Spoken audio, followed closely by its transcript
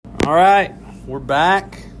All right, we're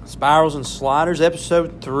back. Spirals and Sliders,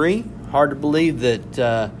 episode 3. Hard to believe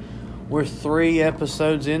that we're 3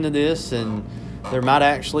 episodes into this, and there might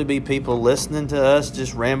actually be people listening to us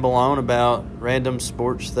just ramble on about random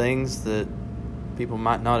sports things that people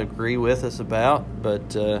might not agree with us about.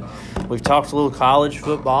 But we've talked a little college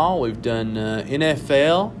football. We've done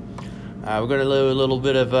NFL. We're going to do a little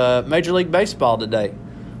bit of Major League Baseball today.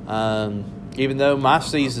 Even though my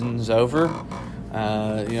season's over,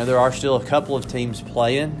 there are still a couple of teams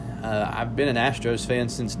playing. I've been an Astros fan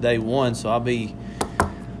since day one, so I'll be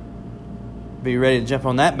ready to jump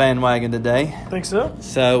on that bandwagon today. Think so?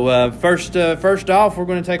 So first off, we're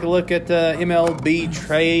going to take a look at MLB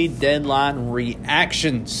trade deadline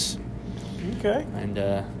reactions. Okay. And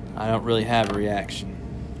I don't really have a reaction.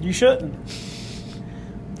 You shouldn't.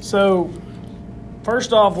 So,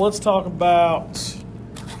 first off, let's talk about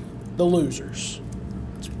the losers.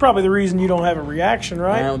 It's probably the reason you don't have a reaction,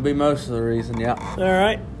 right? That would be most of the reason, yeah. All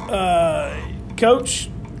right. Coach,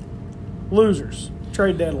 losers,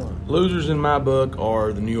 trade deadline. Losers in my book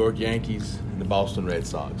are the New York Yankees and the Boston Red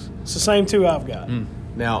Sox. It's the same two I've got.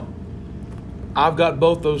 Now, I've got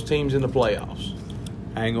both those teams in the playoffs.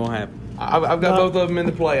 Ain't going to happen. I've got both of them in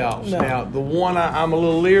the playoffs. No. Now, the one I'm a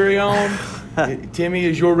little leery on, Timmy,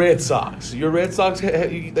 is your Red Sox. Your Red Sox,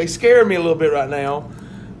 they scare me a little bit right now.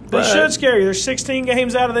 They should scare you. There's 16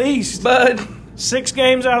 games out of the East. But 6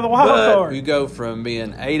 games out of the wild card. You go from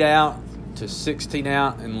being 8 out to 16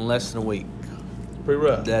 out in less than a week. pretty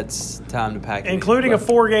rough. That's time to pack it. Including a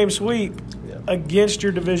 4-game sweep against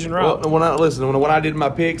your division rival. Well, when I did my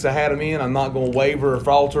picks, I had them in. I'm not going to waver or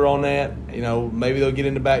falter on that. Maybe they'll get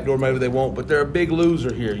in the back door, maybe they won't. But they're a big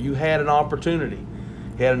loser here. You had an opportunity.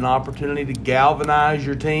 You had an opportunity to galvanize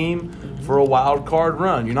your team for a wild card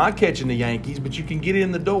run. You're not catching the Yankees, but you can get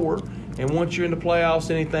in the door. And once you're in the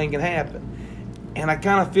playoffs, anything can happen. And I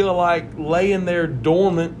kind of feel like laying there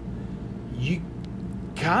dormant, you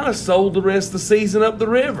kind of sold the rest of the season up the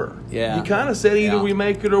river. Yeah. You kind of said either Yeah. we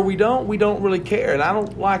make it or we don't. We don't really care. And I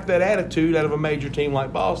don't like that attitude out of a major team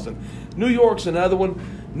like Boston. New York's another one.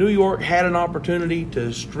 New York had an opportunity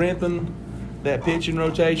to strengthen that pitching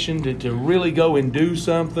rotation, to really go and do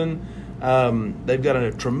something. They've got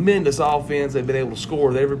a tremendous offense. They've been able to score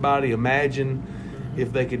with everybody. Imagine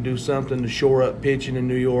if they could do something to shore up pitching in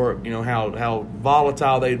New York, how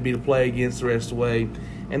volatile they'd be to play against the rest of the way.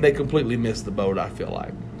 And they completely missed the boat, I feel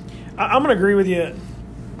like. I'm going to agree with you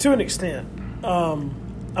to an extent. I'm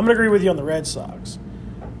going to agree with you on the Red Sox.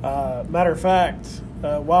 Matter of fact,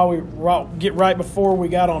 right before we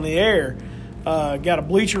got on the air, got a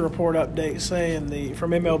Bleacher Report update saying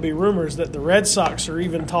from MLB Rumors that the Red Sox are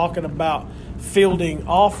even talking about fielding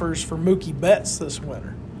offers for Mookie Betts this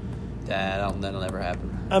winter. That'll never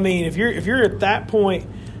happen. I mean, if you're at that point,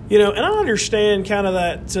 and I understand kind of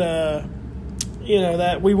that.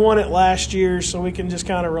 That we won it last year, so we can just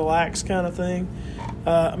kind of relax kind of thing.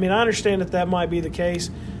 I understand that might be the case.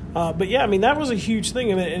 But, yeah, that was a huge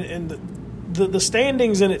thing. And the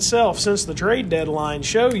standings in itself since the trade deadline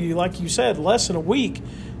show you, like you said, less than a week,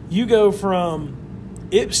 you go from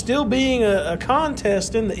it still being a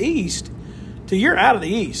contest in the East to you're out of the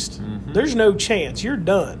East. Mm-hmm. There's no chance. You're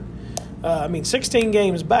done. 16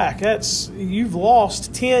 games back. You've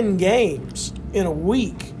lost 10 games in a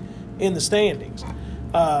week in the standings,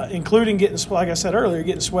 including like I said earlier,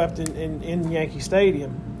 getting swept in Yankee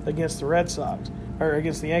Stadium against the Red Sox, or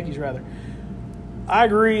against the Yankees, rather. I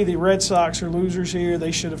agree the Red Sox are losers here.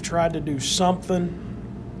 They should have tried to do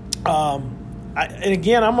something. And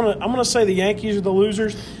again, I'm gonna say the Yankees are the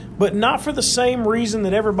losers, but not for the same reason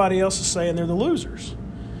that everybody else is saying they're the losers.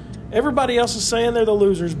 Everybody else is saying they're the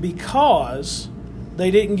losers because they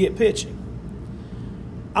didn't get pitching.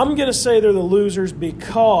 I'm going to say they're the losers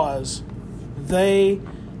because they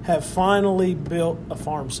have finally built a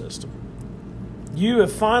farm system. You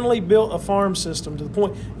have finally built a farm system to the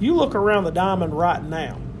point you look around the diamond right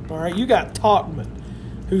now. All right, you got Tauchman,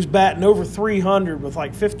 who's batting over 300 with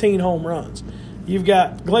like 15 home runs. You've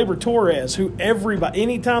got Gleyber Torres, who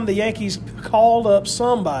anytime the Yankees called up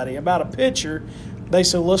somebody about a pitcher, they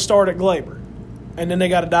said, let's start at Gleyber. And then they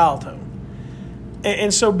got a dial tone.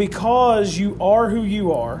 And so because you are who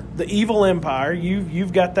you are, the evil empire,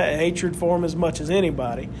 you've got that hatred for them as much as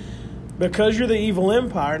anybody. Because you're the evil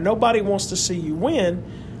empire, nobody wants to see you win,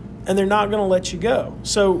 and they're not going to let you go.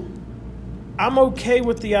 So I'm okay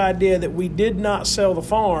with the idea that we did not sell the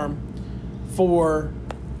farm for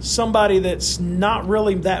somebody that's not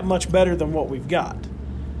really that much better than what we've got.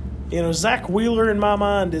 Zach Wheeler, in my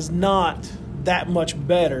mind, is not that much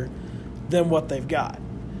better than what they've got.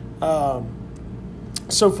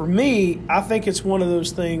 So for me, I think it's one of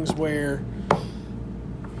those things where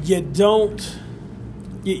you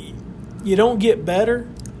don't get better,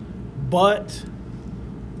 but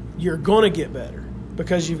you're going to get better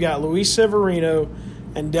because you've got Luis Severino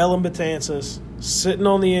and Dellin Betances sitting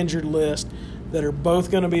on the injured list that are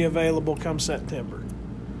both going to be available come September.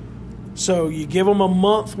 So you give them a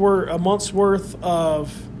month's worth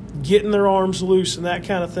of getting their arms loose and that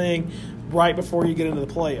kind of thing right before you get into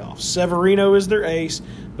the playoffs. Severino is their ace.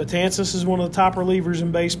 Betances is one of the top relievers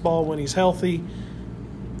in baseball when he's healthy.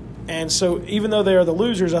 And so even though they are the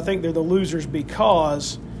losers, I think they're the losers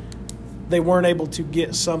because they weren't able to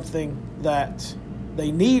get something that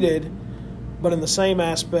they needed. But in the same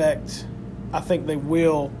aspect, I think they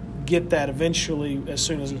will get that eventually as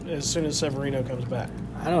soon as Severino comes back.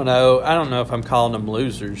 I don't know if I'm calling them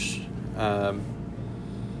losers.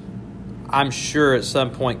 I'm sure at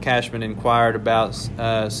some point Cashman inquired about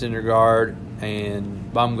Syndergaard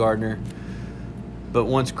and Baumgartner, but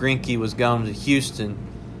once Greinke was gone to Houston,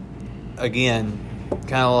 again,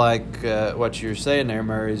 kind of like what you were saying there,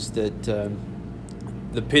 Murray, is that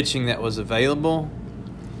the pitching that was available,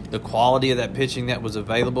 the quality of that pitching that was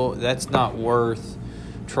available, that's not worth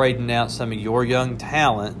trading out some of your young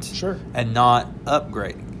talent and not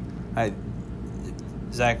upgrading.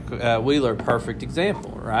 Zach Wheeler, perfect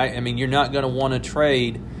example, right? I mean, you're not going to want to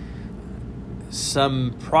trade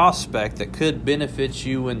some prospect that could benefit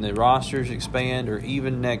you when the rosters expand or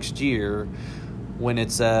even next year when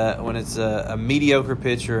it's a mediocre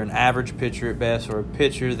pitcher, an average pitcher at best, or a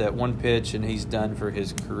pitcher that one pitch and he's done for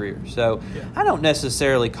his career. So I don't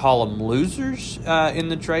necessarily call them losers in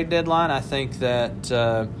the trade deadline. I think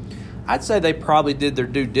that I'd say they probably did their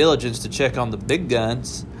due diligence to check on the big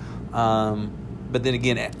guns. But then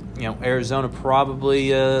again, Arizona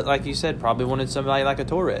probably, like you said, probably wanted somebody like a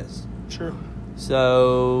Torres. Sure.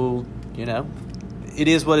 So, it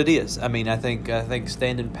is what it is. I mean, I think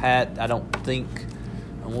standing pat, I don't think,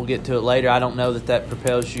 and we'll get to it later, I don't know that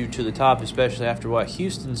propels you to the top, especially after what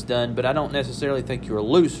Houston's done, but I don't necessarily think you're a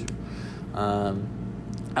loser.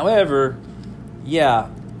 However,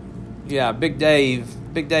 Big Dave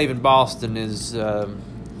in Boston is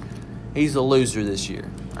he's a loser this year.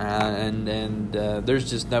 And there's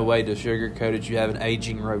just no way to sugarcoat it. You have an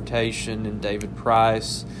aging rotation and David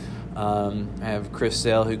Price. Have Chris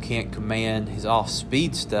Sale, who can't command his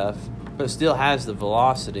off-speed stuff, but still has the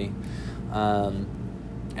velocity. And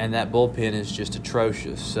that bullpen is just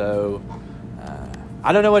atrocious. So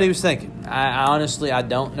I don't know what he was thinking. I honestly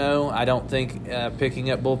don't know. I don't think picking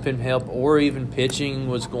up bullpen help or even pitching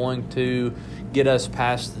was going to get us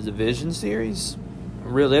past the division series.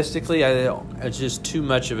 Realistically, it's just too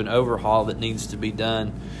much of an overhaul that needs to be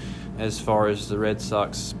done as far as the Red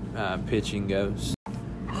Sox pitching goes.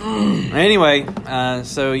 Anyway,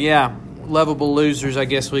 lovable losers, I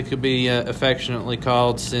guess we could be affectionately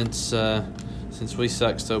called since we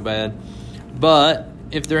suck so bad. But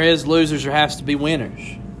if there is losers, there has to be winners.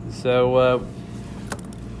 So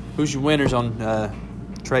who's your winners on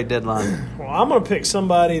trade deadline? Well, I'm going to pick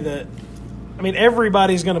somebody that – I mean,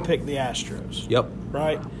 everybody's going to pick the Astros. Yep.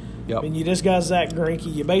 Right? Yep. I mean, you just got Zach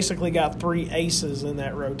Greinke. You basically got three aces in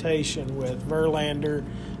that rotation with Verlander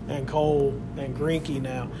and Cole and Greinke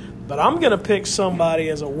now. But I'm going to pick somebody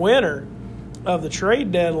as a winner of the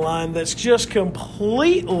trade deadline that's just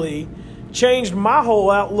completely changed my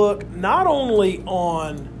whole outlook, not only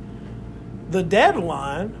on the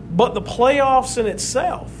deadline, but the playoffs in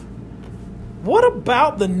itself. What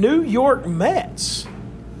about the New York Mets?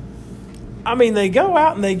 I mean, they go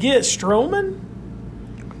out and they get Stroman,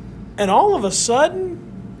 and all of a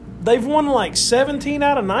sudden, they've won like 17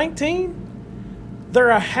 out of 19. They're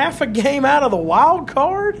a half a game out of the wild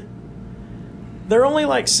card. They're only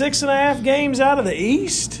like 6.5 games out of the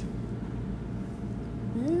East.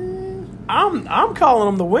 I'm calling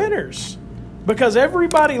them the winners because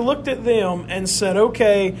everybody looked at them and said,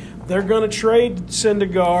 okay, they're going to trade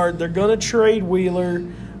Syndergaard, they're going to trade Wheeler.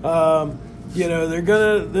 They're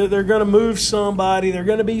gonna move somebody. They're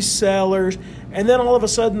gonna be sellers, and then all of a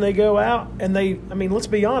sudden they go out and let's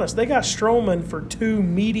be honest, they got Stroman for two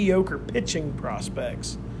mediocre pitching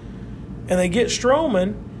prospects, and they get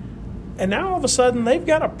Stroman, and now all of a sudden they've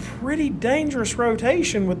got a pretty dangerous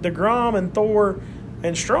rotation with DeGrom and Thor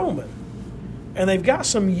and Stroman, and they've got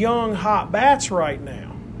some young hot bats right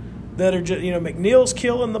now that are just McNeil's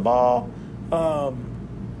killing the ball, the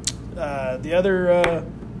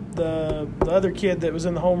other kid that was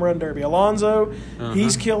in the home run derby, Alonso,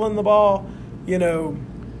 he's killing the ball.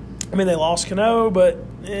 They lost Cano, but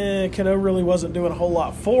Cano really wasn't doing a whole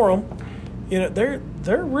lot for them.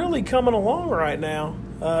 They're really coming along right now,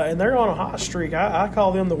 and they're on a hot streak. I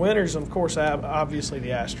call them the winners, and of course, obviously the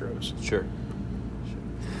Astros. Sure.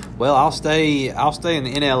 Well, I'll stay in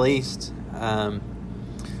the NL East.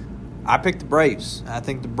 I picked the Braves. I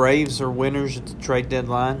think the Braves are winners at the trade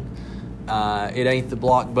deadline. It ain't the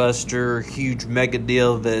blockbuster, huge mega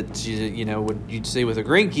deal that you'd see with a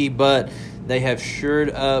Greinke, but they have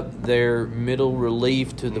shored up their middle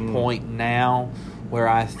relief to the point now where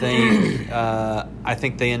I think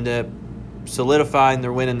they end up solidifying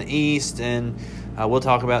their win in the East, and we'll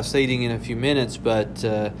talk about seeding in a few minutes. But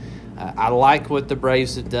I like what the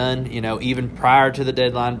Braves have done. Even prior to the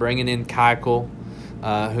deadline, bringing in Keuchel,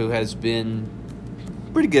 who has been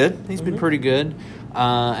pretty good. He's been pretty good.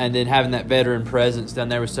 And then having that veteran presence down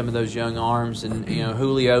there with some of those young arms. And,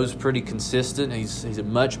 Julio's pretty consistent. He's a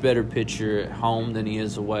much better pitcher at home than he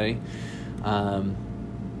is away.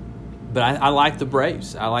 But I like the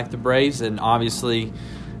Braves. And obviously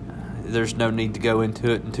there's no need to go into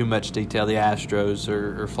it in too much detail. The Astros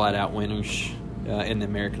are flat-out winners in the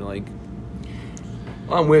American League.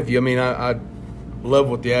 I'm with you. I mean, I love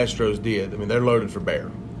what the Astros did. I mean, they're loaded for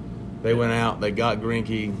bear. They went out, they got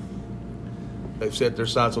Greinke. They've set their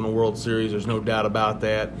sights on the World Series. There's no doubt about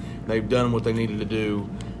that. They've done what they needed to do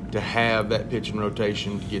to have that pitching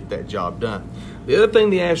rotation to get that job done. The other thing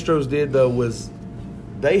the Astros did, though, was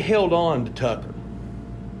they held on to Tucker.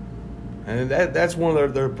 And that's one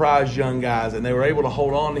of their prized young guys, and they were able to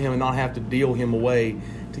hold on to him and not have to deal him away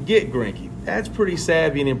to get Greinke. That's pretty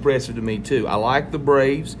savvy and impressive to me, too. I like the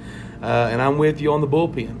Braves, and I'm with you on the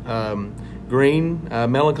bullpen. Green,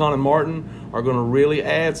 Melancon, and Martin are going to really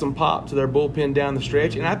add some pop to their bullpen down the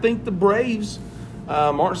stretch. And I think the Braves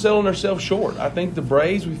aren't selling themselves short. I think the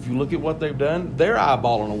Braves, if you look at what they've done, they're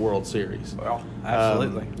eyeballing a World Series. Well,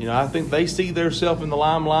 absolutely. I think they see themselves in the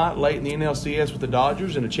limelight late in the NLCS with the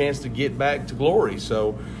Dodgers and a chance to get back to glory.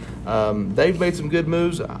 So they've made some good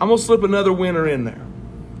moves. I'm going to slip another winner in there,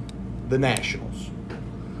 the Nationals.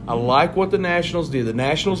 I like what the Nationals did. The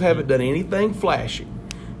Nationals haven't done anything flashy.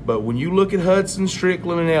 But when you look at Hudson,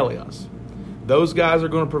 Strickland, and Elias, those guys are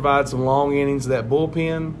going to provide some long innings to that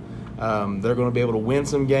bullpen. They're going to be able to win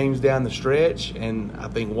some games down the stretch. And I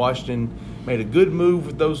think Washington made a good move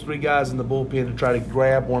with those three guys in the bullpen to try to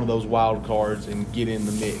grab one of those wild cards and get in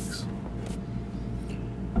the mix.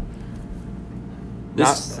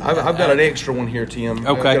 I've got an extra one here, Tim. Okay.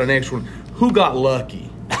 I've got an extra one. Who got lucky?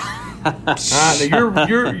 Now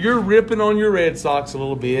you're ripping on your Red Sox a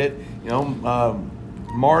little bit.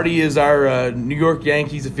 Marty is our New York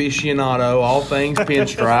Yankees aficionado, all things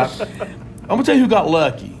pinstripe. I'm going to tell you who got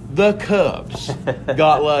lucky. The Cubs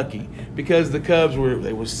got lucky because the Cubs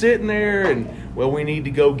were sitting there and, we need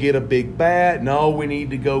to go get a big bat. No, we need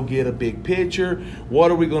to go get a big pitcher.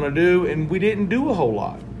 What are we going to do? And we didn't do a whole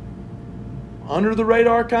lot. Under the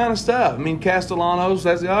radar kind of stuff. I mean, Castellanos,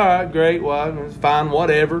 that's all right, great. Well, fine,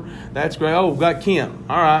 whatever. That's great. Oh, we got Kemp.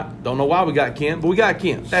 All right. Don't know why we got Kemp, but we got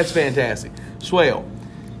Kemp. That's fantastic. Swell.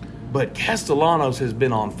 But Castellanos has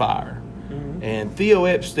been on fire. Mm-hmm. And Theo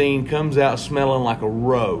Epstein comes out smelling like a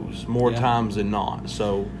rose more times than not.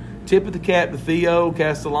 So, tip of the cap to Theo.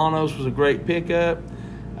 Castellanos was a great pickup.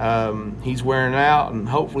 He's wearing out, and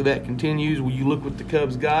hopefully that continues. When you look what the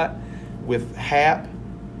Cubs got with Happ,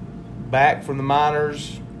 back from the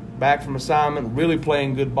minors, back from assignment, really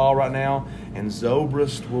playing good ball right now, and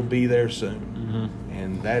Zobrist will be there soon. Mm-hmm.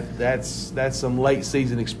 And that's some late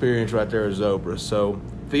season experience right there at Zobrist. So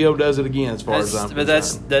Theo does it again as far as I'm concerned. But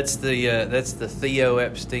that's the Theo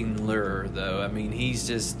Epstein lure, though. I mean, he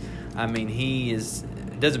is.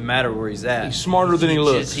 It doesn't matter where he's at. He's smarter than he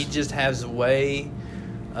looks. He just has a way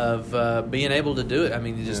of being able to do it. I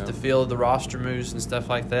mean, just the feel of the roster moves and stuff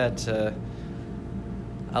like that.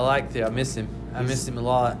 I like Theo. I miss him. I miss him a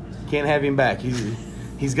lot. Can't have him back.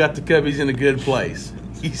 He's got the Cubbies in a good place.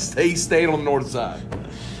 He stayed on the north side.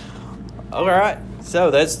 All right. So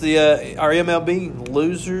that's our MLB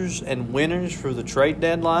losers and winners for the trade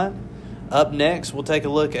deadline. Up next, we'll take a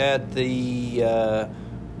look at the what are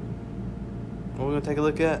we going to take a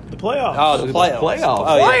look at? The playoffs. Oh, the playoffs. Playoffs.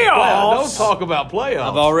 Oh, yeah. Playoffs. Don't talk about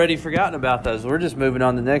playoffs. I've already forgotten about those. We're just moving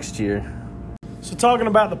on to next year. So talking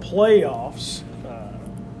about the playoffs.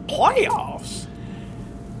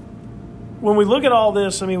 When we look at all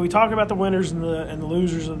this, I mean, we talk about the winners and the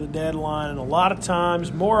losers of the deadline, and a lot of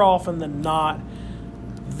times, more often than not,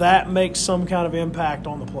 that makes some kind of impact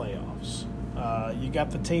on the playoffs. You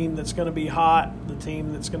got the team that's going to be hot, the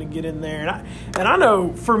team that's going to get in there. And I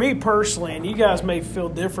know for me personally, and you guys may feel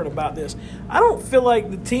different about this, I don't feel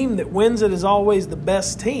like the team that wins it is always the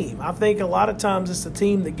best team. I think a lot of times it's the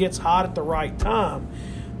team that gets hot at the right time.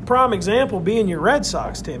 Prime example being your Red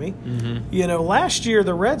Sox, Timmy. Mm-hmm. Last year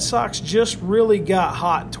the Red Sox just really got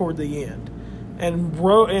hot toward the end.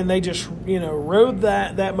 and they just rode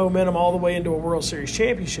that momentum all the way into a World Series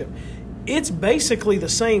championship. It's basically the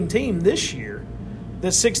same team this year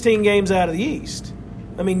that's 16 games out of the East.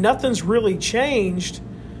 I mean, nothing's really changed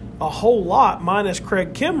a whole lot, minus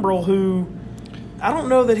Craig Kimbrell, who I don't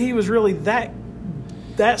know that he was really that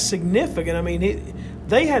significant. I mean,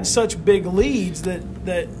 they had such big leads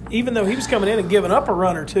that even though he was coming in and giving up a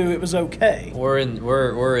run or two, it was okay. We're in the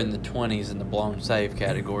 20s in the blown save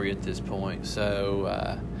category at this point.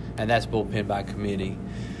 So, and that's bullpen by committee.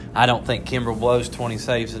 I don't think Kimbrell blows 20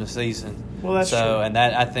 saves in a season. Well, that's true. And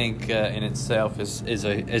that I think in itself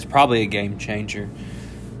is probably a game changer,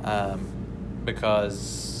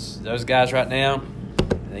 because those guys right now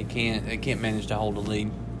they can't manage to hold a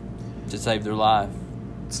lead to save their life.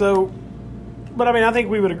 So, but I mean, I think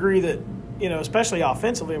we would agree that, especially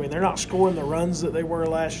offensively, I mean, they're not scoring the runs that they were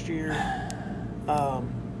last year. Well,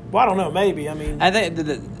 I don't know, maybe. I mean, I think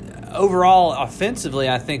overall offensively,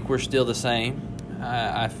 I think we're still the same.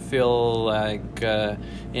 I feel like I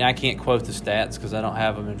can't quote the stats because I don't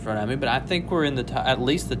have them in front of me, but I think we're in at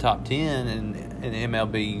least the top 10 in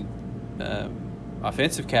MLB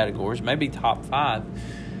offensive categories, maybe top 5.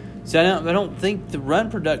 So I don't think the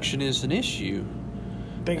run production is an issue.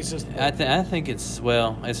 I think it's just. I think it's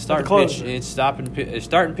starting pitching, it's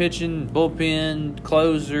starting pitching, bullpen,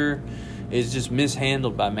 closer is just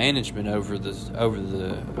mishandled by management over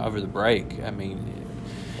the break. I mean,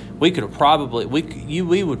 we would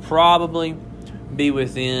probably be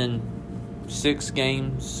within 6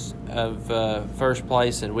 games of first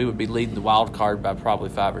place, and we would be leading the wild card by probably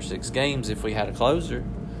 5 or 6 games if we had a closer.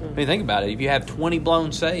 I mean, think about it. If you have 20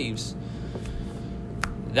 blown saves.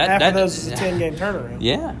 Half of those is a 10-game turnaround.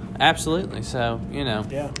 Yeah, absolutely. So,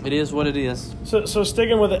 It is what it is. So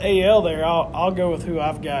sticking with the AL there, I'll go with who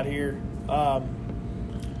I've got here.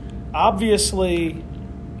 Obviously,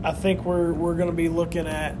 I think we're going to be looking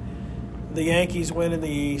at the Yankees winning the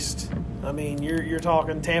East. I mean, you're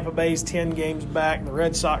talking Tampa Bay's 10 games back. The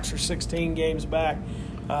Red Sox are 16 games back.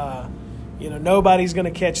 Nobody's going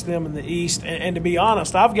to catch them in the East. And to be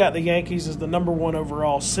honest, I've got the Yankees as the number 1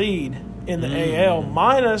 overall seed in the AL,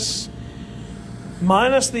 minus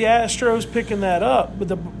the Astros picking that up.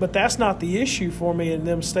 But that's not the issue for me in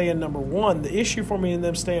them staying number 1. The issue for me in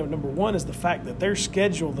them staying number 1 is the fact that their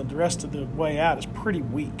schedule the rest of the way out is pretty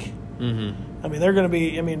weak. Mm-hmm. I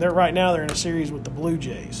mean, right now they're in a series with the Blue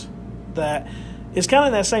Jays. That is kind of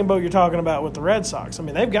in that same boat you're talking about with the Red Sox. I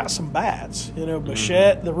mean, they've got some bats.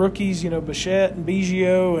 Bichette, the rookies, Bichette and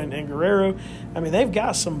Biggio and Guerrero. I mean, they've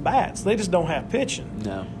got some bats. They just don't have pitching.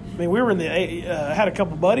 No. I mean, we were had a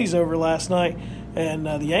couple buddies over last night, and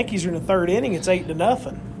the Yankees are in the 3rd inning. It's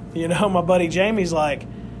 8-0. My buddy Jamie's like,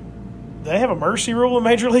 they have a mercy rule in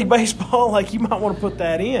Major League Baseball? Like, you might want to put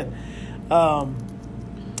that in.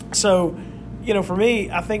 So, for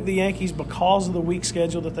me, I think the Yankees, because of the weak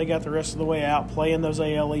schedule that they got the rest of the way out, playing those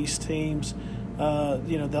AL East teams,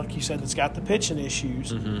 like you said, it's got the pitching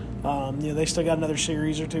issues. Mm-hmm. They still got another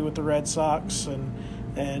series or 2 with the Red Sox, and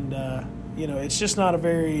it's just not a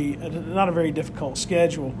very difficult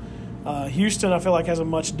schedule. Houston, I feel like, has a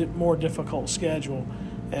much more difficult schedule,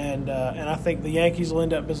 and I think the Yankees will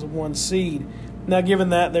end up as a 1 seed. Now, given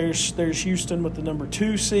that, there's Houston with the number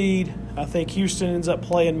 2 seed. I think Houston ends up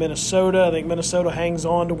playing Minnesota. I think Minnesota hangs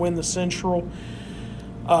on to win the Central.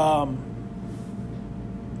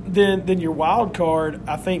 Then your wild card,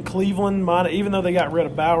 I think Cleveland might, even though they got rid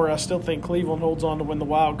of Bauer, I still think Cleveland holds on to win the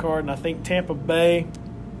wild card, and I think Tampa Bay.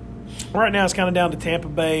 Right now, it's kind of down to Tampa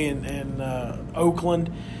Bay and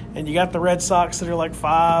Oakland, and you got the Red Sox that are like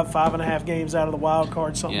 5.5 games out of the wild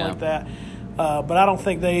card, something like that. But I don't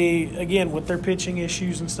think they, again, with their pitching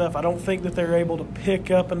issues and stuff, I don't think that they're able to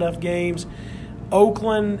pick up enough games.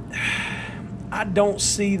 Oakland, I don't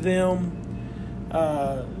see them.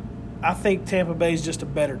 I think Tampa Bay is just a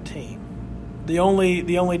better team. The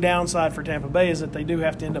only downside for Tampa Bay is that they do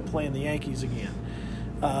have to end up playing the Yankees again.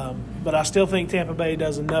 But I still think Tampa Bay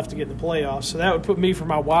does enough to get in the playoffs. So that would put me for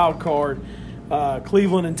my wild card,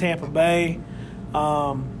 Cleveland and Tampa Bay.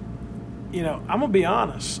 I'm going to be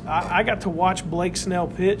honest. I got to watch Blake Snell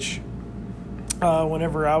pitch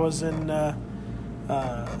whenever I was in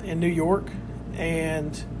New York,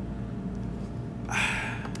 and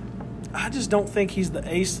I just don't think he's the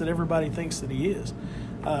ace that everybody thinks that he is.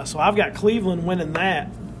 So I've got Cleveland winning that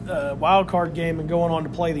wild card game and going on to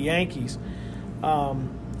play the Yankees.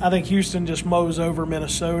 I think Houston just mows over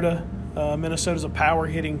Minnesota. Minnesota's a power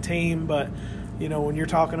hitting team, but when you're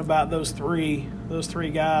talking about those three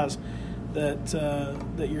guys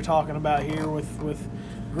that you're talking about here with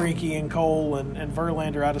Greinke and Cole and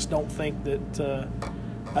Verlander, I just don't think that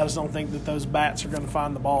those bats are going to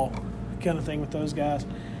find the ball. kind of thing with those guys.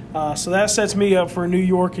 So that sets me up for a New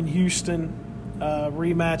York and Houston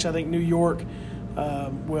rematch. I think New York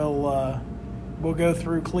will go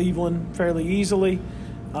through Cleveland fairly easily.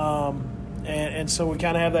 And so we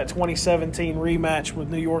kind of have that 2017 rematch with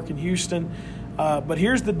New York and Houston. But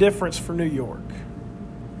here's the difference for New York.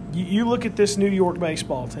 You look at this New York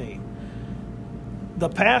baseball team. The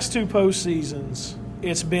past 2 postseasons,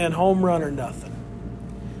 it's been home run or nothing.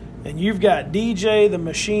 And you've got DJ the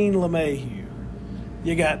Machine LeMahieu.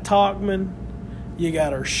 You got Tauchman. You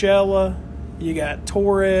got Urshela. You got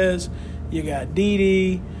Torres. You got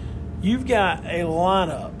Didi. You've got a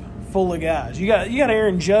lineup full of guys. You got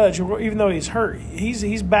Aaron Judge, even though he's hurt.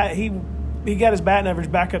 He's back. He got his batting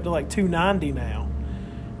average back up to like 290 now,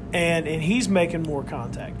 and he's making more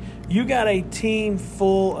contact. You got a team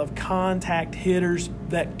full of contact hitters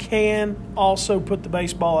that can also put the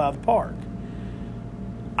baseball out of the park.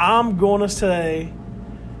 I'm going to say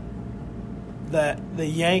that the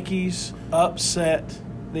Yankees upset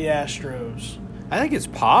the Astros. I think it's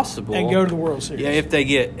possible. And go to the World Series. Yeah, I think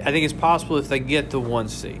it's possible if they get the 1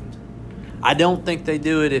 seed. I don't think they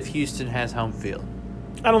do it if Houston has home field.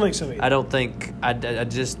 I don't think so either. I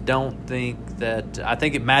just don't think that – I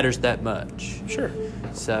think it matters that much. Sure.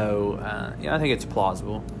 So, I think it's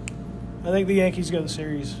plausible. I think the Yankees go to the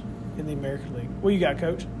series in the American League. What you got,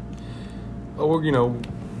 Coach? Well, we're,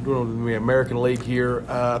 doing the American League here.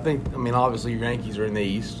 Obviously your Yankees are in the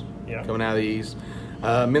East, coming out of the East.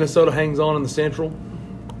 Minnesota hangs on in the Central.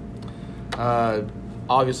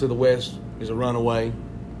 Obviously the West is a runaway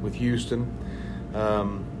with Houston.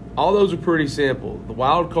 All those are pretty simple. The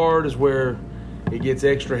wild card is where it gets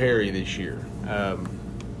extra hairy this year. So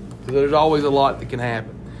there's always a lot that can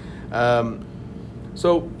happen.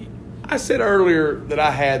 So I said earlier that I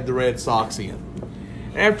had the Red Sox in.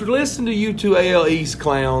 After listening to you two AL East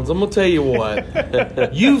clowns, I'm going to tell you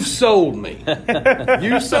what. You've sold me.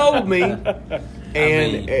 You sold me.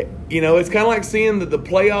 And, it's kind of like seeing the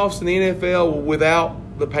playoffs in the NFL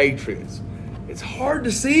without the Patriots. It's hard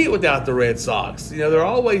to see it without the Red Sox. They're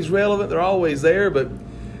always relevant. They're always there. But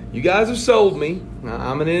you guys have sold me.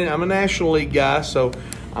 I'm a National League guy, so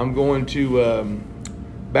I'm going to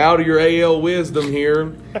bow to your AL wisdom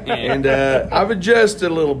here. And I've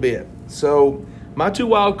adjusted a little bit. So my 2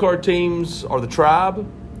 wild card teams are the Tribe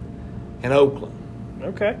and Oakland.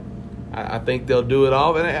 Okay. I think they'll do it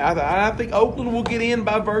all. And I think Oakland will get in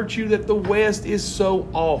by virtue that the West is so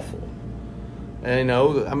awful. And,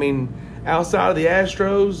 outside of the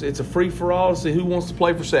Astros, it's a free-for-all to see who wants to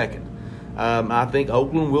play for second. I think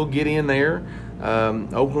Oakland will get in there.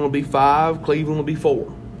 Oakland will be 5, Cleveland will be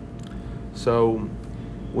 4. So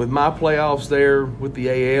with my playoffs there with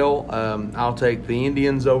the AL, I'll take the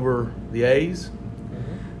Indians over the A's.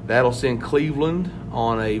 That'll send Cleveland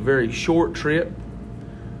on a very short trip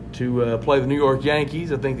to play the New York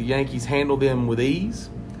Yankees. I think the Yankees handle them with ease.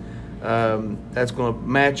 That's going to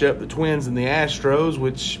match up the Twins and the Astros,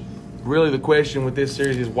 which really the question with this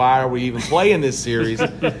series is why are we even playing this series?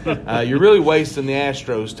 You're really wasting the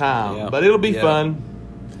Astros' time. But it'll be fun.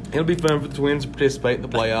 It'll be fun for the Twins to participate in the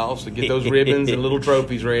playoffs and get those ribbons and little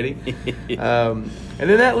trophies ready. And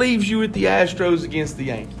then that leaves you with the Astros against the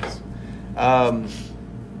Yankees.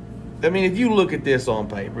 If you look at this on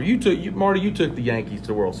paper, Marty, you took the Yankees to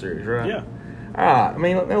the World Series, right? Yeah. All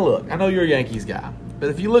right. Now look, I know you're a Yankees guy, but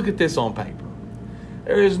if you look at this on paper,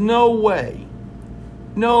 there is no way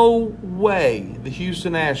the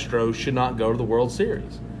Houston Astros should not go to the World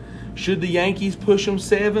Series. Should the Yankees push them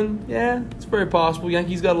 7? Yeah, it's very possible.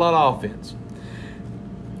 Yankees got a lot of offense.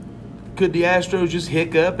 Could the Astros just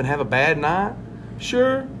hiccup and have a bad night?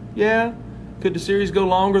 Sure, yeah. Could the series go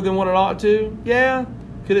longer than what it ought to? Yeah.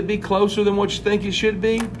 Could it be closer than what you think it should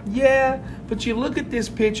be? Yeah. But you look at this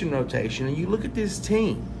pitching rotation and you look at this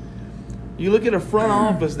team. You look at a front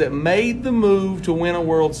office that made the move to win a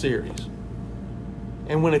World Series.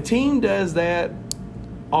 And when a team does that,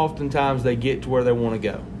 oftentimes they get to where they want to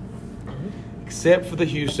go. Except for the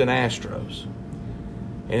Houston Astros.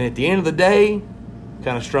 And at the end of the day,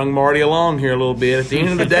 kind of strung Marty along here a little bit. At the end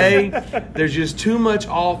of the day, there's just too much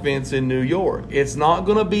offense in New York. It's not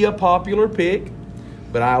going to be a popular pick,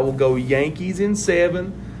 but I will go Yankees in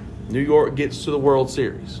 7. New York gets to the World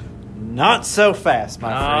Series. Not so fast, my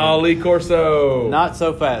friend. Oh, Lee Corso. Not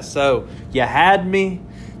so fast. So you had me.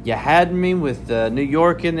 You had me with New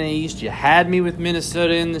York in the East. You had me with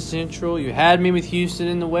Minnesota in the Central. You had me with Houston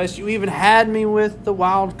in the West. You even had me with the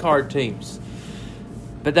wild card teams.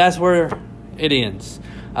 But that's where it ends.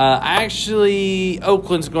 Actually,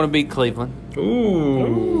 Oakland's going to beat Cleveland.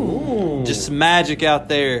 Ooh. Just some magic out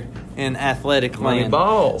there in athletic land.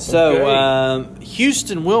 Ball. So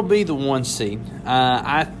Houston will be the 1 seed.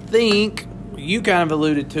 I think you kind of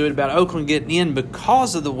alluded to it about Oakland getting in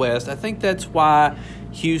because of the West. I think that's why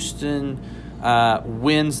Houston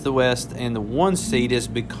wins the West and the 1 seed is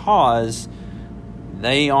because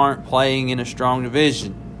they aren't playing in a strong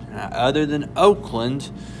division. Other than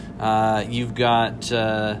Oakland, you've got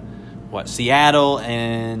Seattle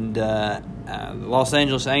and Los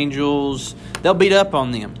Angeles Angels. They'll beat up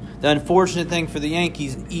on them. The unfortunate thing for the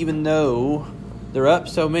Yankees, even though they're up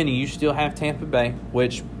so many, you still have Tampa Bay,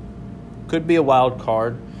 which could be a wild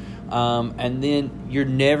card. And then you're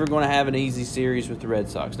never going to have an easy series with the Red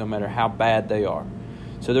Sox, no matter how bad they are.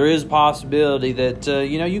 So there is a possibility that,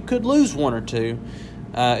 you could lose 1 or 2,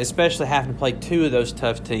 especially having to play 2 of those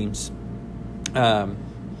tough teams down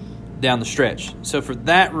the stretch. So for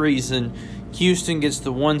that reason, Houston gets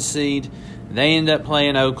the 1 seed. They end up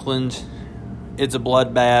playing Oakland. It's a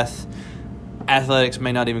bloodbath. Athletics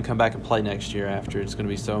may not even come back and play next year after. It's going to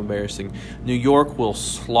be so embarrassing. New York will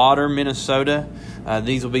slaughter Minnesota.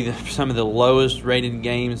 These will be some of the lowest rated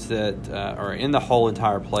games that are in the whole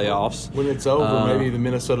entire playoffs. When it's over, maybe the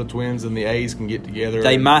Minnesota Twins and the A's can get together.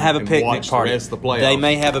 They might have a picnic watch party. The rest of the playoffs. They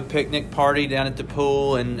may have a picnic party down at the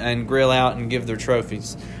pool and grill out and give their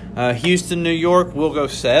trophies. Houston, New York will go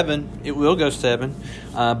 7. It will go 7.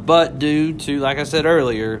 But due to, like I said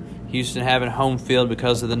earlier, Houston having home field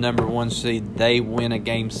because of the number 1 seed, they win a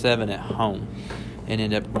Game 7 at home and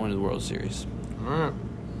end up going to the World Series. All right.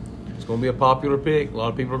 It's going to be a popular pick. A lot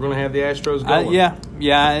of people are going to have the Astros going.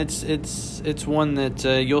 Yeah. It's one that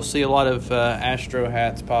you'll see a lot of Astro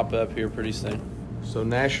hats pop up here pretty soon. So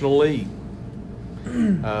National League.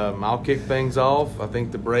 I'll kick things off. I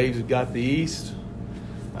think the Braves have got the East.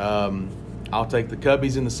 I'll take the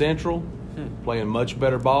Cubbies in the Central, playing much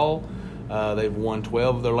better ball. They've won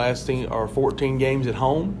 12 of their last 14 games at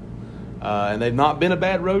home, and they've not been a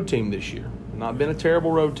bad road team this year. Not been a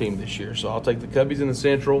terrible road team this year. So I'll take the Cubbies in the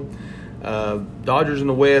Central. Dodgers in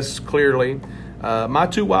the West, clearly. My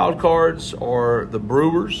 2 wild cards are the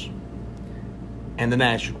Brewers and the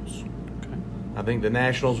Nationals. Okay. I think the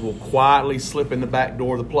Nationals will quietly slip in the back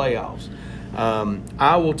door of the playoffs.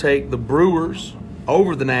 I will take the Brewers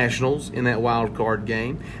over the Nationals in that wild card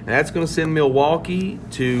game, and that's going to send Milwaukee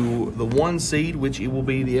to the 1 seed, which it will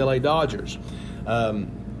be the LA Dodgers.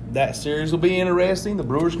 That series will be interesting. The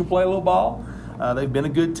Brewers can play a little ball. They've been a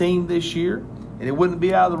good team this year, and it wouldn't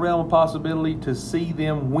be out of the realm of possibility to see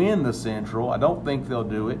them win the Central. I don't think they'll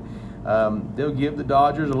do it. They'll give the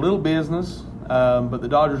Dodgers a little business, but the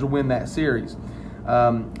Dodgers will win that series.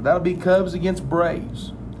 That'll be Cubs against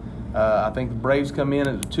Braves. I think the Braves come in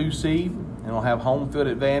at the 2 seed and will have home field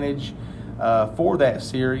advantage for that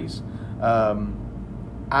series.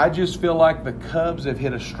 I just feel like the Cubs have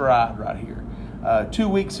hit a stride right here. 2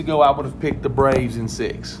 weeks ago, I would have picked the Braves in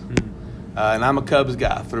 6. And I'm a Cubs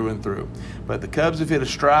guy through and through. But the Cubs have hit a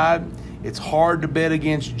stride. It's hard to bet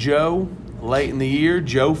against Joe late in the year.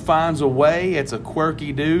 Joe finds a way. It's a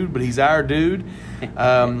quirky dude, but he's our dude.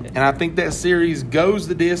 And I think that series goes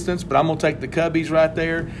the distance, but I'm going to take the Cubbies right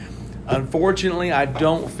there. Unfortunately, I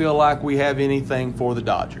don't feel like we have anything for the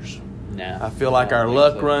Dodgers. No. I feel like our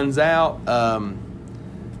luck runs out.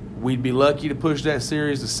 We'd be lucky to push that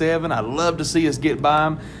series to 7. I'd love to see us get by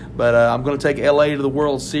them, but I'm going to take L.A. to the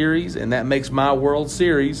World Series, and that makes my World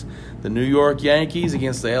Series the New York Yankees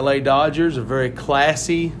against the L.A. Dodgers, a very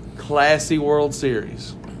classy World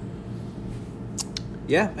Series.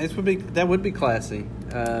 Yeah, that would be classy.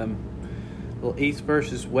 Little East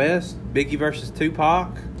versus West, Biggie versus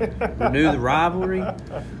Tupac, renew the rivalry.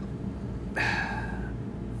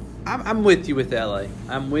 I'm with you with LA.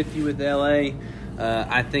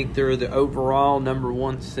 I think they're the overall number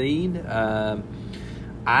 1 seed.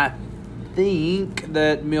 I think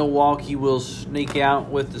that Milwaukee will sneak out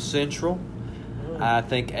with the Central. I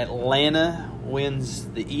think Atlanta wins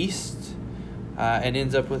the East and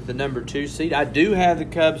ends up with the number 2 seed. I do have the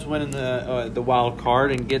Cubs winning the wild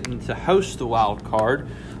card and getting to host the wild card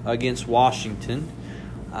against Washington.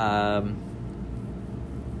 I'm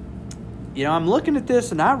looking at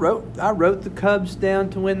this, and I wrote the Cubs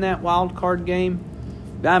down to win that wild card game.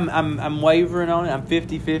 I'm wavering on it. I'm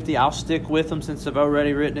 50-50. I'll stick with them since I've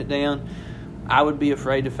already written it down. I would be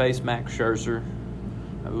afraid to face Max Scherzer.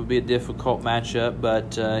 It would be a difficult matchup,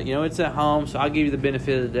 but it's at home, so I'll give you the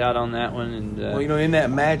benefit of the doubt on that one. And in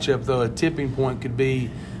that matchup, though, a tipping point could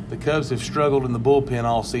be the Cubs have struggled in the bullpen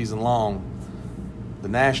all season long. The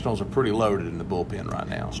Nationals are pretty loaded in the bullpen right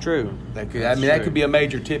now. It's true. That could be a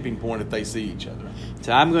major tipping point if they see each other.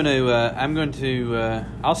 So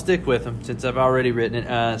I'll stick with them since I've already written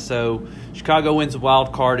it. So Chicago wins the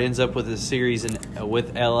wild card, ends up with a series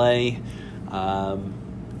with LA.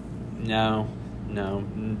 No, No.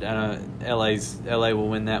 LA will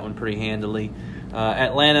win that one pretty handily.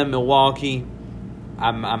 Atlanta, Milwaukee.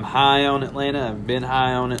 I'm high on Atlanta. I've been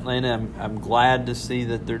high on Atlanta. I'm glad to see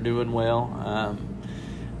that they're doing well.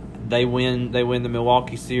 They win the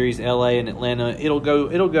Milwaukee series. LA and Atlanta. It'll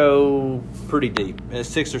go pretty deep.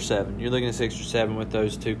 6 or 7. You're looking at 6 or 7 with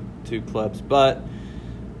those two clubs. But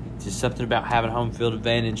just something about having home field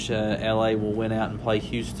advantage. LA will win out and play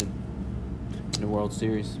Houston in the World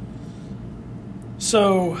Series.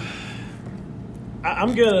 So,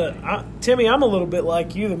 Timmy, I'm a little bit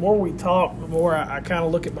like you. The more we talk, the more I kind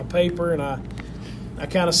of look at my paper and I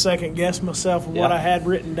kind of second guess myself of what I had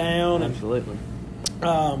written down. Absolutely.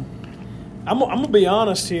 And, I'm gonna be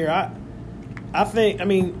honest here. I think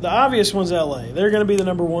the obvious one's LA. They're going to be the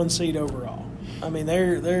number 1 seed overall. I mean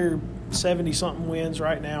they're 70-something wins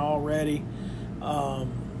right now already.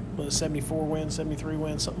 With 74 wins, 73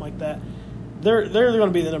 wins, something like that. They're going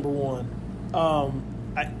to be the number 1.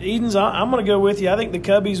 Edens, I'm going to go with you. I think the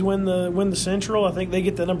Cubbies win the Central. I think they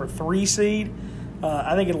get the number 3 seed.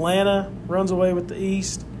 I think Atlanta runs away with the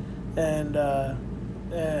East, and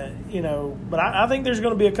but I think there's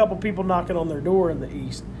going to be a couple people knocking on their door in the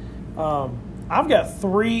East. I've got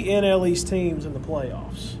 3 NL East teams in the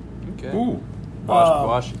playoffs. Okay. Ooh.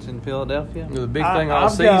 Washington, Philadelphia. The big thing all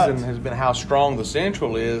season has been how strong the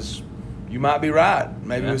Central is. You might be right.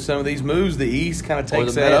 Maybe with some of these moves, the East kind of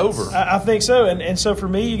takes that over. I think so. And so for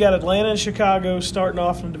me, you got Atlanta and Chicago starting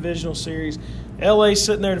off in a divisional series. LA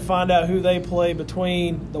sitting there to find out who they play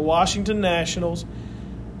between the Washington Nationals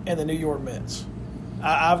and the New York Mets.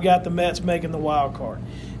 I've got the Mets making the wild card.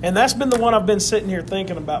 And that's been the one I've been sitting here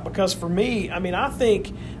thinking about because for me, I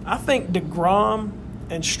think DeGrom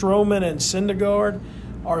and Stroman and Syndergaard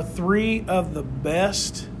are 3 of the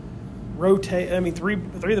best three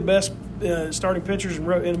of the best starting pitchers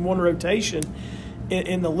in one rotation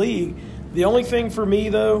in the league. The only thing for me,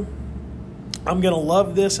 though, I'm going to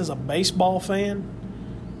love this as a baseball fan,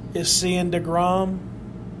 is seeing DeGrom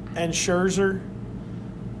and Scherzer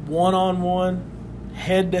one-on-one,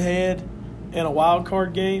 head-to-head in a wild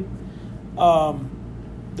card game.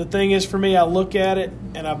 The thing is, for me, I look at it,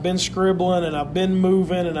 and I've been scribbling, and I've been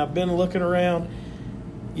moving, and I've been looking around.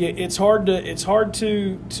 Yeah, it's hard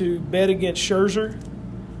to bet against Scherzer,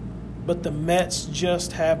 but the Mets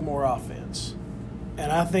just have more offense,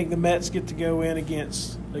 and I think the Mets get to go in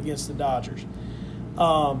against the Dodgers.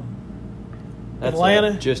 That's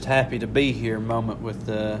Atlanta, just happy to be here moment with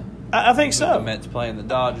the. I think so. The Mets playing the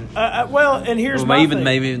Dodgers. And here's my thing.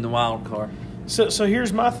 Maybe even the wild card. So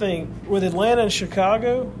here's my thing with Atlanta and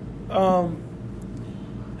Chicago.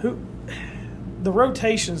 The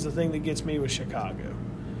rotation's the thing that gets me with Chicago.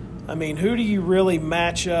 I mean, who do you really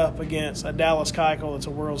match up against a Dallas Keuchel that's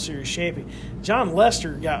a World Series champion? John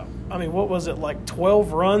Lester got, what was it, like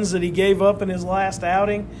 12 runs that he gave up in his last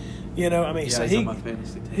outing? So he's on my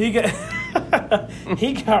fantasy team.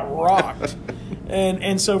 he got rocked.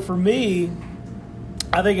 And so for me,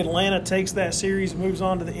 I think Atlanta takes that series, moves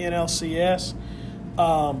on to the NLCS.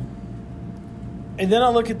 And then I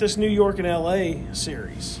look at this New York and LA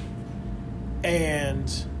series. And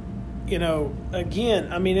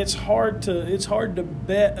again, it's hard to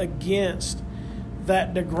bet against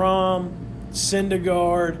that DeGrom,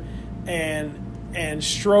 Syndergaard, and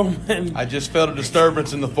Stroman. I just felt a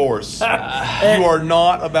disturbance in the force. You are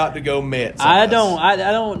not about to go Mets. I don't.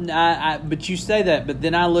 But you say that, but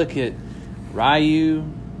then I look at Ryu,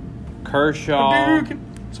 Kershaw.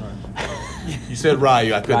 Sorry. You said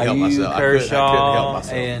Ryu. I couldn't help myself. Kershaw, I couldn't help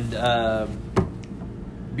myself. And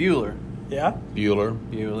Bueller. Yeah. Bueller.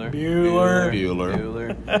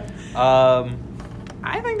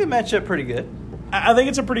 I think they match up pretty good. I think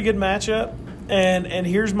it's a pretty good matchup, and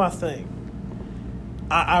here's my thing.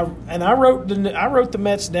 I wrote the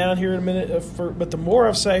Mets down here in a minute, but the more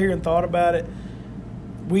I've sat here and thought about it,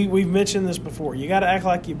 we've mentioned this before. You got to act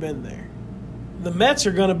like you've been there. The Mets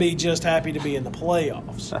are going to be just happy to be in the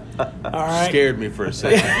playoffs. All right, scared me for a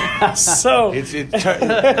second. So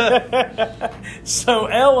so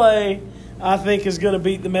LA, I think, is going to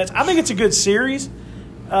beat the Mets. I think it's a good series.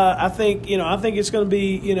 I think it's going to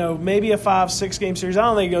be maybe a 5-6 game series. I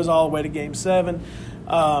don't think it goes all the way to Game 7.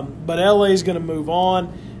 But LA is going to move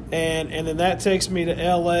on, and then that takes me to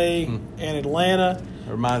LA and Atlanta. It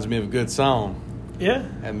reminds me of a good song. Yeah.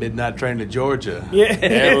 At Midnight Train to Georgia.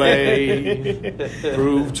 Yeah. LA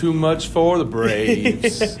proved too much for the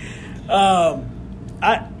Braves. Not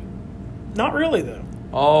really though.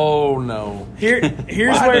 Oh no. Here's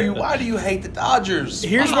why do you hate the Dodgers?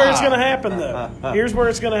 Here's where it's going to happen though. Here's where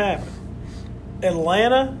it's going to happen.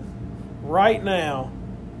 Atlanta, right now.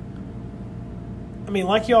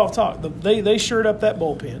 Like y'all have talked, they shored up that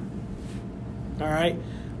bullpen. All right.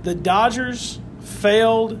 The Dodgers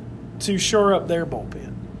failed to shore up their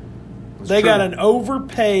bullpen. They got an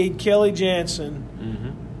overpaid Kelly Jansen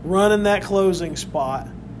running that closing spot.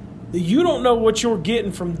 You don't know what you're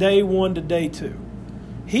getting from day one to day two.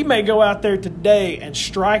 He may go out there today and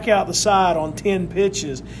strike out the side on 10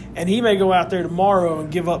 pitches, and he may go out there tomorrow and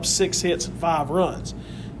give up 6 hits and 5 runs.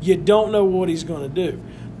 You don't know what he's going to do.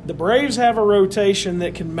 The Braves have a rotation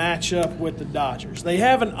that can match up with the Dodgers. They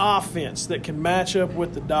have an offense that can match up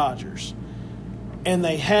with the Dodgers, and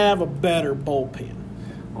they have a better bullpen.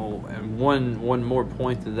 Oh, and one more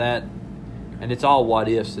point to that, and it's all what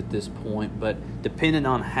ifs at this point, but depending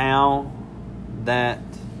on how that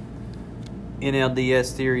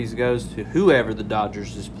NLDS series goes to whoever the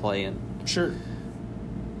Dodgers is playing. Sure.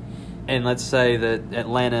 And let's say that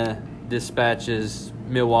Atlanta dispatches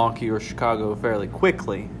Milwaukee or Chicago fairly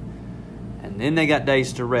quickly, and then they got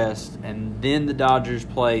days to rest, and then the Dodgers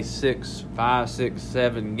play 5, 6,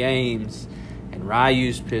 7 games, and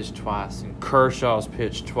Ryu's pitched twice, and Kershaw's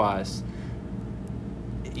pitched twice.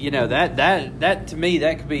 You know, that to me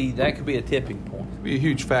that could be a tipping point. Be a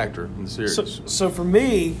huge factor in the series. So for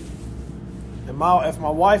me, if my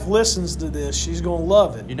wife listens to this, she's gonna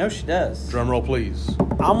love it. You know she does. Drum roll, please.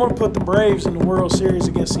 I'm gonna put the Braves in the World Series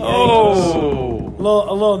against the Yankees. Oh,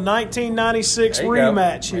 A little 1996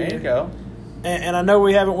 rematch here. There you go. And I know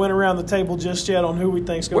we haven't went around the table just yet on who we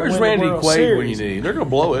think's going to where's win Randy the World Quaid Series. when you need? They're going to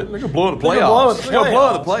blow it. They're going to blow the They're gonna blow playoffs. it the They're going to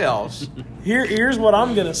blow the playoffs. Here's what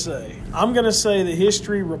I'm going to say. I'm going to say that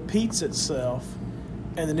history repeats itself,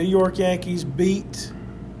 and the New York Yankees beat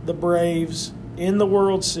the Braves in the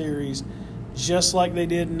World Series just like they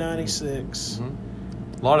did in '96.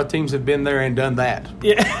 A lot of teams have been there and done that.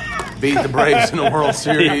 Yeah. Beat the Braves in the World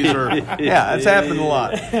Series. It's happened a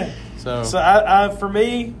lot. So I for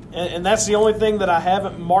me, and that's the only thing that I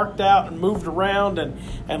haven't marked out and moved around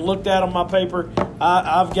and looked at on my paper,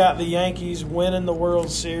 I've got the Yankees winning the World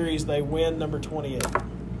Series. They win number 28.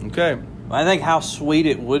 Okay. I think how sweet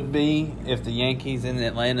it would be if the Yankees in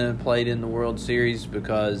Atlanta played in the World Series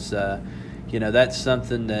because, that's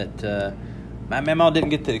something that my mama didn't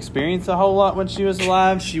get to experience a whole lot when she was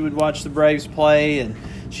alive. She would watch the Braves play, and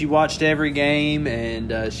she watched every game,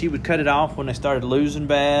 and she would cut it off when they started losing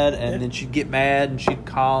bad, and then she'd get mad, and she'd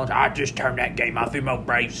call, I just turned that game off. My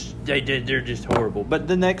Braves, they're just horrible. But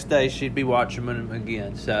the next day, she'd be watching them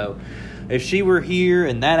again. So if she were here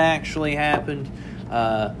and that actually happened,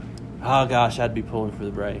 oh, gosh, I'd be pulling for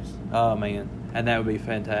the Braves. Oh, man. And that would be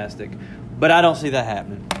fantastic. But I don't see that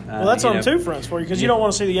happening. Well, that's on two fronts for you because you don't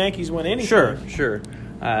want to see the Yankees win anything. Sure.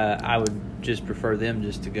 I would just prefer them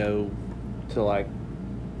just to go to, like,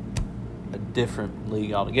 a different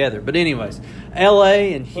league altogether. But anyways,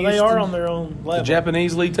 L.A. and Houston. Well, they are on their own level. The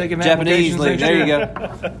Japanese league taking Japanese applications league. next There you year?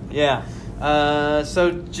 go. Yeah.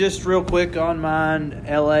 So just real quick on mine,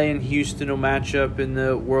 L.A. and Houston will match up in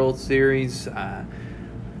the World Series.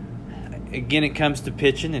 Again, it comes to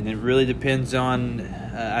pitching, and it really depends on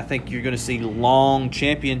I think you're going to see long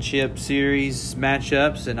championship series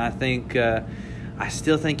matchups, and I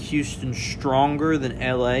still think Houston's stronger than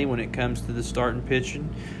L.A. when it comes to the starting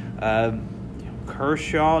pitching.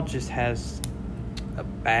 Kershaw just has a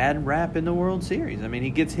bad rap in the World Series. I mean,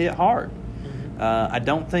 he gets hit hard. I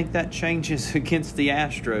don't think that changes against the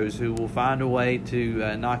Astros, who will find a way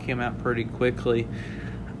to knock him out pretty quickly.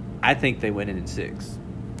 I think they win it in 6.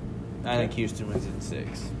 I think Houston wins it in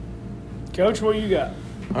 6. Coach, what you got?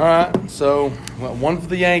 All right, so we got one for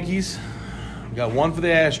the Yankees. We got one for the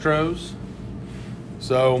Astros.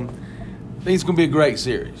 So I think it's going to be a great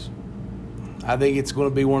series. I think it's going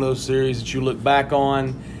to be one of those series that you look back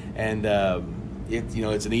on, and it's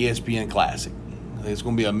an ESPN classic. I think it's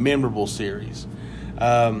going to be a memorable series. It's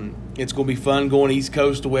going to be fun going East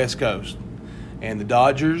Coast to West Coast, and the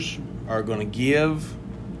Dodgers are going to give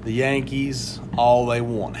the Yankees all they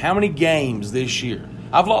want. How many games this year?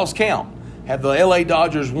 I've lost count. Have the LA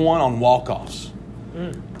Dodgers won on walk-offs?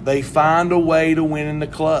 They find a way to win in the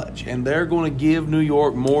clutch, and they're going to give New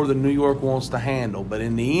York more than New York wants to handle. But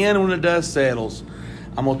in the end, when the dust settles,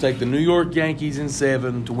 I'm going to take the New York Yankees in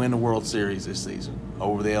 7 to win the World Series this season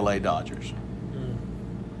over the LA Dodgers.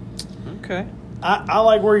 Okay. I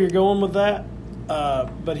like where you're going with that,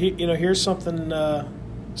 but here's something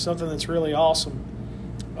that's really awesome.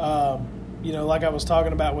 Like I was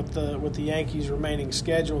talking about with the Yankees' remaining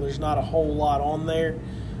schedule, there's not a whole lot on there.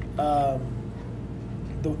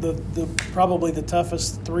 The probably the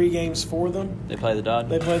toughest 3 games for them. They play the Dodgers.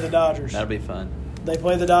 They play the Dodgers. That'll be fun. They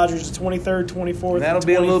play the Dodgers the 23rd, 24th. And that'll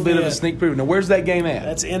be a little bit of a sneak preview. Now, where's that game at?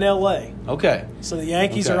 That's in L.A. Okay. So the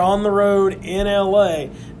Yankees are on the road in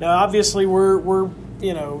L.A. Now, obviously, we're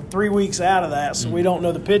 3 weeks out of that, so we don't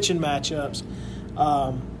know the pitching matchups.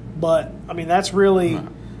 But I mean, that's really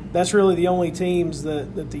the only teams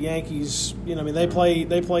that the Yankees. You know, I mean,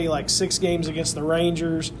 they play like 6 games against the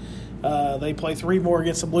Rangers. They play 3 more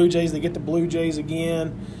against the Blue Jays. They get the Blue Jays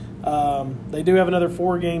again. They do have another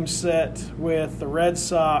 4 game set with the Red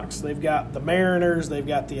Sox. They've got the Mariners. They've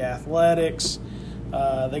got the Athletics.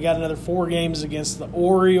 They got another 4 games against the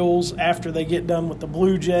Orioles after they get done with the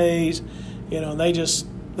Blue Jays. You know, they just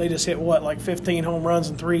hit like 15 home runs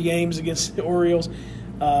in 3 games against the Orioles.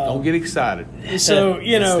 Don't get excited. So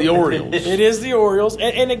you know, it's the Orioles. It is the Orioles,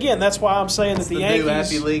 and again, that's why I'm saying that It's the the Yankees. new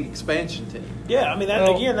Happy League expansion team. Yeah, I mean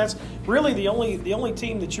that's really the only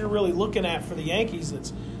team that you're really looking at for the Yankees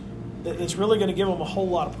that's really going to give them a whole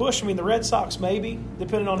lot of push. I mean, the Red Sox maybe,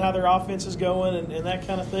 depending on how their offense is going and that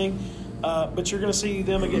kind of thing. But you're going to see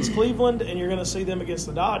them against Cleveland, and you're going to see them against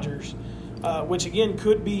the Dodgers, which again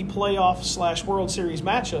could be playoff / World Series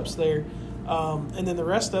matchups there. And then the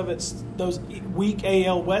rest of it's those weak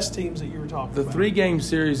AL West teams that you were talking about. The 3-game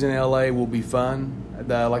series in LA will be fun.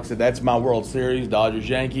 Like I said, that's my World Series, Dodgers,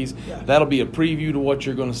 Yankees. Yeah. That'll be a preview to what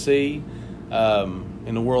you're going to see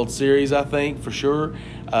in the World Series, I think, for sure.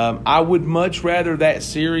 I would much rather that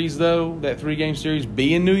series, though, that 3-game series,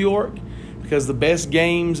 be in New York, because the best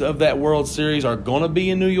games of that World Series are going to be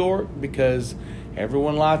in New York, because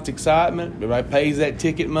everyone likes excitement. Everybody pays that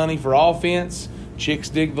ticket money for offense. Chicks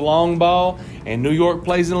dig the long ball, and New York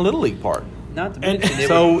plays in a Little League park. Not to mention,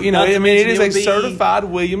 it is a certified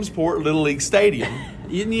Williamsport Little League stadium.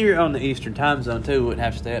 You're on the Eastern time zone too. Wouldn't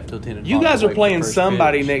have to stay up till 10 o'clock. You guys to are wait for playing the first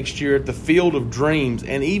somebody pitch. next year at the Field of Dreams,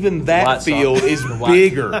 and even that White Sox. field is The White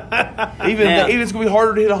bigger. even Now- it's going to be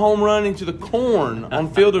harder to hit a home run into the corn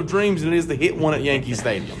on Field of Dreams than it is to hit one at Yankee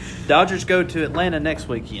Stadium. Dodgers go to Atlanta next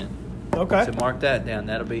weekend. Okay. So mark that down.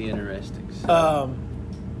 That'll be interesting. So,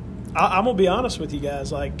 I'm gonna be honest with you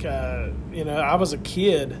guys. Like, I was a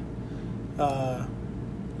kid.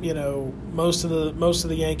 Most of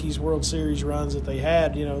the Yankees World Series runs that they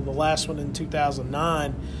had. You know, the last one in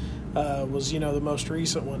 2009 was the most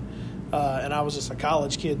recent one, and I was just a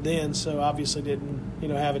college kid then, so obviously didn't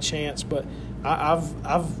have a chance. But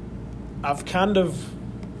I've kind of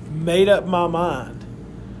made up my mind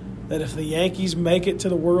that if the Yankees make it to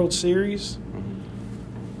the World Series,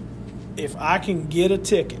 if I can get a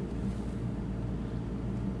ticket,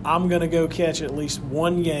 I'm going to go catch at least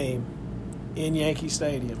one game in Yankee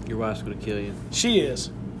Stadium. your wife's going to kill you. She is.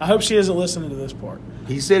 I hope she isn't listening to this part.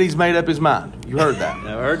 He said he's made up his mind. You heard that.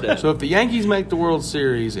 I heard that. So if the Yankees make the World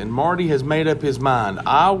Series and Marty has made up his mind,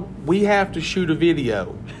 we have to shoot a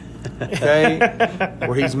video, okay,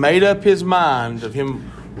 where he's made up his mind of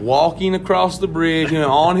him walking across the bridge,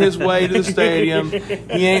 on his way to the stadium.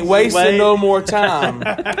 He ain't wasting no more time.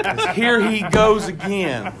 Here he goes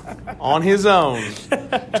again on his own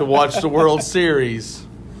to watch the World Series.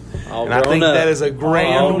 And I think that is a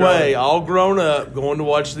grand way, all grown up, going to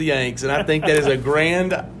watch the Yanks. And I think that is a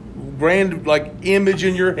grand like image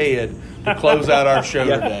in your head to close out our show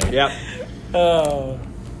today. Yep.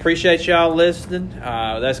 Appreciate y'all listening.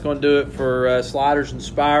 That's going to do it for Sliders and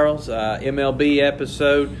Spirals, MLB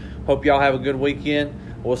episode. Hope y'all have a good weekend.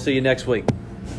 We'll see you next week.